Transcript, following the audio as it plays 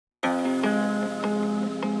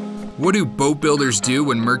What do boat builders do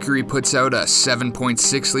when Mercury puts out a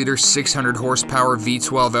 7.6-liter, 600 horsepower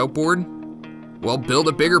V12 outboard? Well, build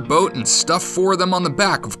a bigger boat and stuff 4 of them on the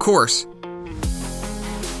back, of course.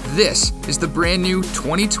 This is the brand new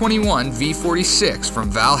 2021 V46 from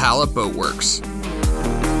Valhalla Boatworks.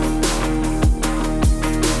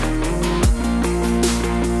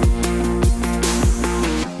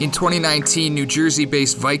 In 2019, New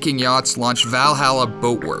Jersey-based Viking Yachts launched Valhalla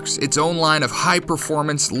Boatworks, its own line of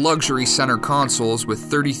high-performance luxury center consoles with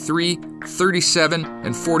 33, 37,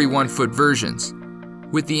 and 41-foot versions.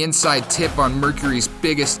 With the inside tip on Mercury's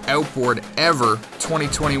biggest outboard ever,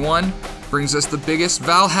 2021 brings us the biggest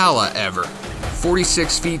Valhalla ever.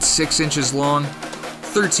 46 feet 6 inches long,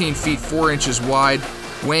 13 feet 4 inches wide,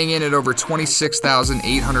 weighing in at over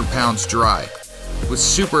 26,800 pounds dry. With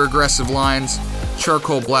super aggressive lines,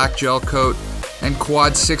 charcoal black gel coat, and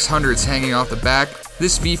quad 600s hanging off the back,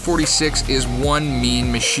 this V46 is one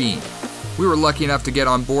mean machine. We were lucky enough to get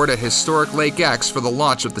on board at historic Lake X for the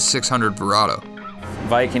launch of the 600 Verado.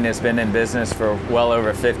 Viking has been in business for well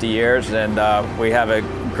over 50 years, and we have a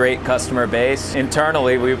great customer base.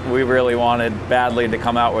 Internally, we really wanted badly to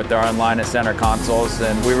come out with our own line of center consoles,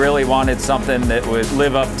 and we really wanted something that would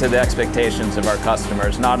live up to the expectations of our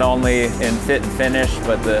customers, not only in fit and finish,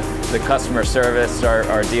 but the customer service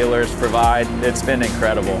our dealers provide. It's been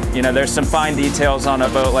incredible. You know, there's some fine details on a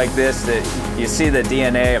boat like this that you see the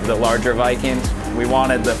DNA of the larger Vikings. We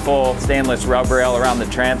wanted the full stainless rub rail around the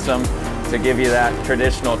transom to give you that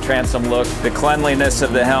traditional transom look. The cleanliness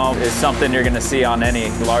of the helm is something you're going to see on any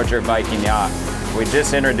larger Viking yacht. We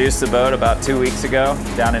just introduced the boat about 2 weeks ago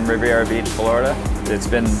down in Riviera Beach, Florida. It's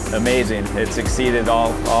been amazing. It's exceeded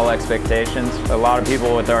all expectations. A lot of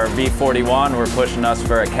people with our V41 were pushing us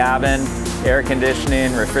for a cabin, air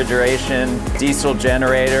conditioning, refrigeration, diesel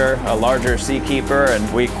generator, a larger seakeeper,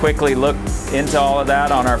 and we quickly looked into all of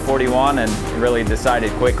that on our 41 and really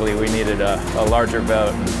decided quickly we needed a larger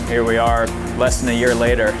boat. And here we are, less than a year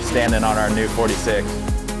later, standing on our new 46.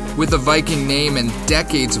 With a Viking name and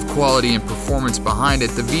decades of quality and performance behind it,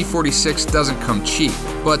 the V46 doesn't come cheap,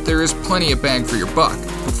 but there is plenty of bang for your buck.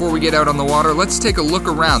 Before we get out on the water, let's take a look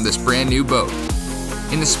around this brand new boat.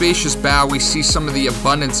 In the spacious bow, we see some of the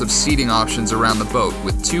abundance of seating options around the boat,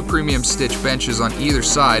 with 2 premium stitch benches on either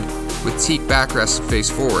side with teak backrests to face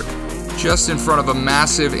forward. Just in front of a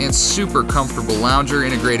massive and super comfortable lounger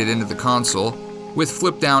integrated into the console, with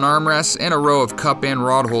flip-down armrests and a row of cup and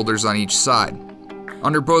rod holders on each side.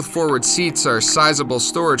 Under both forward seats are sizable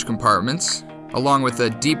storage compartments, along with a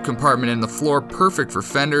deep compartment in the floor perfect for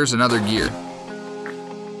fenders and other gear.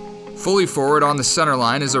 Fully forward on the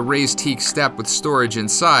centerline is a raised teak step with storage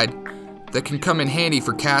inside that can come in handy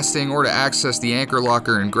for casting or to access the anchor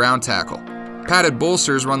locker and ground tackle. Padded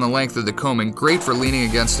bolsters run the length of the coaming, great for leaning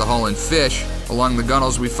against the hull and fish. Along the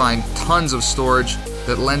gunnels we find tons of storage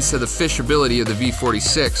that lends to the fishability of the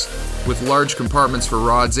V46, with large compartments for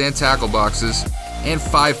rods and tackle boxes, and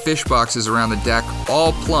 5 fish boxes around the deck,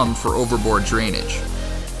 all plumbed for overboard drainage.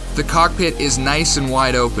 The cockpit is nice and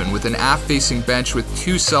wide open, with an aft-facing bench with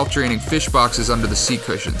 2 self-draining fish boxes under the seat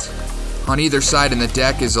cushions. On either side in the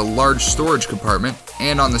deck is a large storage compartment,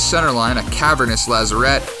 and on the centerline a cavernous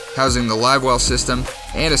lazarette housing the live well system,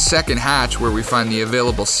 and a second hatch where we find the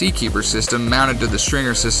available seakeeper system mounted to the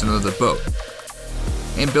stringer system of the boat.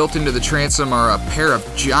 And built into the transom are a pair of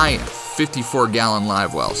giant 54-gallon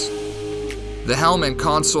live wells. The helm and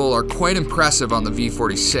console are quite impressive on the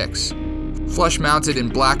V46. Flush mounted in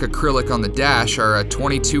black acrylic on the dash are a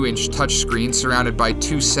 22-inch touchscreen surrounded by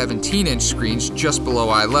 2 17-inch screens just below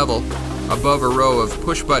eye level, above a row of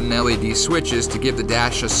push-button LED switches to give the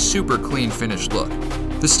dash a super clean finished look.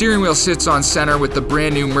 The steering wheel sits on center with the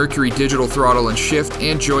brand new Mercury digital throttle and shift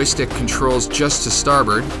and joystick controls just to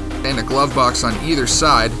starboard, and a glove box on either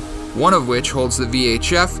side, one of which holds the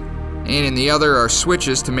VHF, and in the other are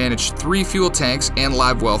switches to manage 3 fuel tanks and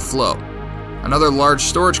live well flow. Another large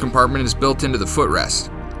storage compartment is built into the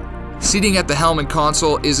footrest. Seating at the helm and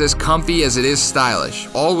console is as comfy as it is stylish,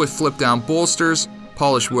 all with flip-down bolsters,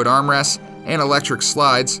 polished wood armrests, and electric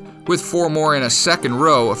slides, with 4 more in a second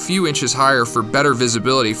row a few inches higher for better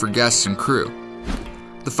visibility for guests and crew.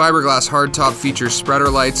 The fiberglass hardtop features spreader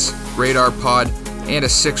lights, radar pod, and a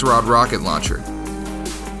 6-rod rocket launcher.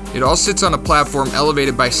 It all sits on a platform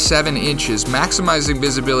elevated by 7 inches, maximizing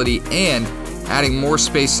visibility and adding more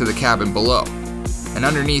space to the cabin below. And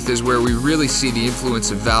underneath is where we really see the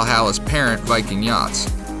influence of Valhalla's parent, Viking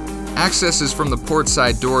Yachts. Access is from the port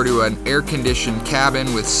side door to an air-conditioned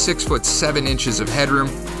cabin with 6 foot 7 inches of headroom,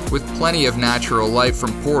 with plenty of natural light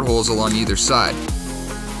from portholes along either side.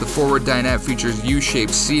 The forward dinette features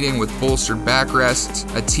U-shaped seating with bolstered backrests,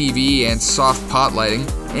 a TV, and soft pot lighting,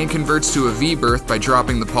 and converts to a V-berth by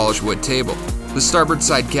dropping the polished wood table. The starboard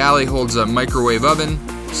side galley holds a microwave oven,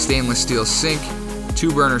 stainless steel sink,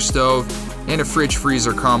 2-burner stove, and a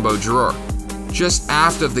fridge-freezer combo drawer. Just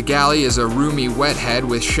aft of the galley is a roomy wet head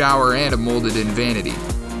with shower and a molded-in vanity.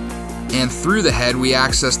 And through the head we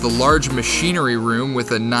access the large machinery room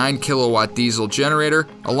with a 9-kilowatt diesel generator,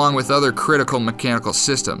 along with other critical mechanical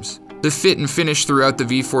systems. The fit and finish throughout the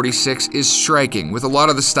V46 is striking, with a lot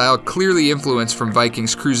of the style clearly influenced from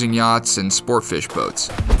Viking's cruising yachts and sportfish boats.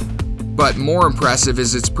 But more impressive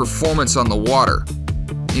is its performance on the water.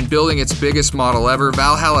 In building its biggest model ever,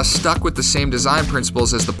 Valhalla stuck with the same design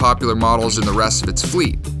principles as the popular models in the rest of its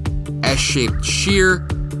fleet. S-shaped sheer,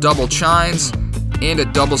 double chines, and a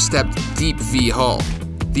double-stepped deep V hull.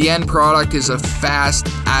 The end product is a fast,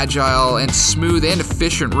 agile, and smooth and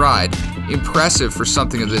efficient ride, impressive for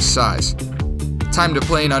something of this size. Time to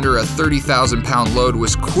plane under a 30,000-pound load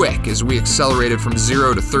was quick as we accelerated from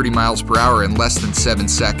 0 to 30 miles per hour in less than 7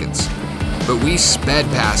 seconds. But we sped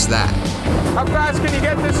past that. How fast can you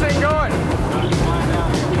get this thing going?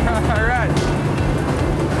 All right.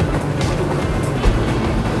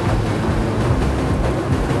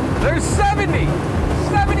 There's 70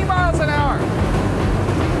 miles an hour.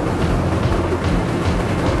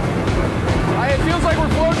 It feels like we're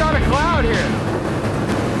floating on a cloud here.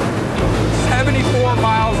 74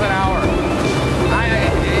 miles an hour.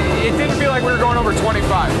 It didn't feel like we were going over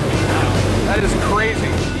 25. That is crazy.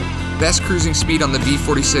 Best cruising speed on the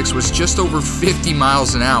V46 was just over 50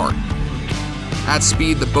 miles an hour. At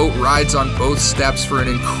speed, the boat rides on both steps for an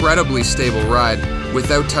incredibly stable ride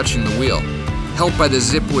without touching the wheel, helped by the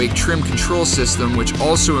zip-wake trim control system, which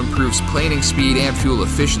also improves planing speed and fuel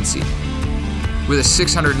efficiency. With a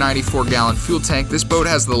 694-gallon fuel tank, this boat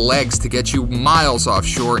has the legs to get you miles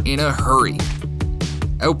offshore in a hurry.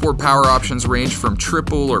 Outboard power options range from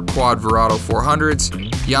triple or quad Verado 400s,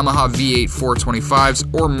 Yamaha V8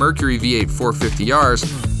 425s, or Mercury V8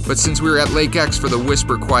 450Rs, but since we were at Lake X for the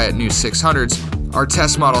whisper quiet new 600s, our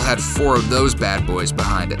test model had 4 of those bad boys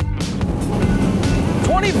behind it.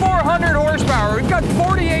 2,400 horsepower, we've got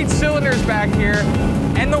 48 cylinders back here,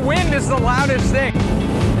 and the wind is the loudest thing.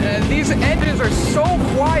 These engines are so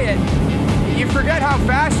quiet, you forget how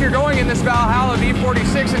fast you're going in this Valhalla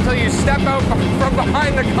V46 until you step out from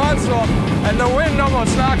behind the console and the wind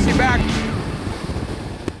almost knocks you back.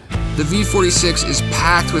 The V46 is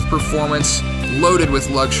packed with performance, loaded with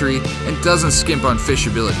luxury, and doesn't skimp on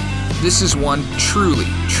fishability. This is one truly,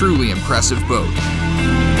 truly impressive boat.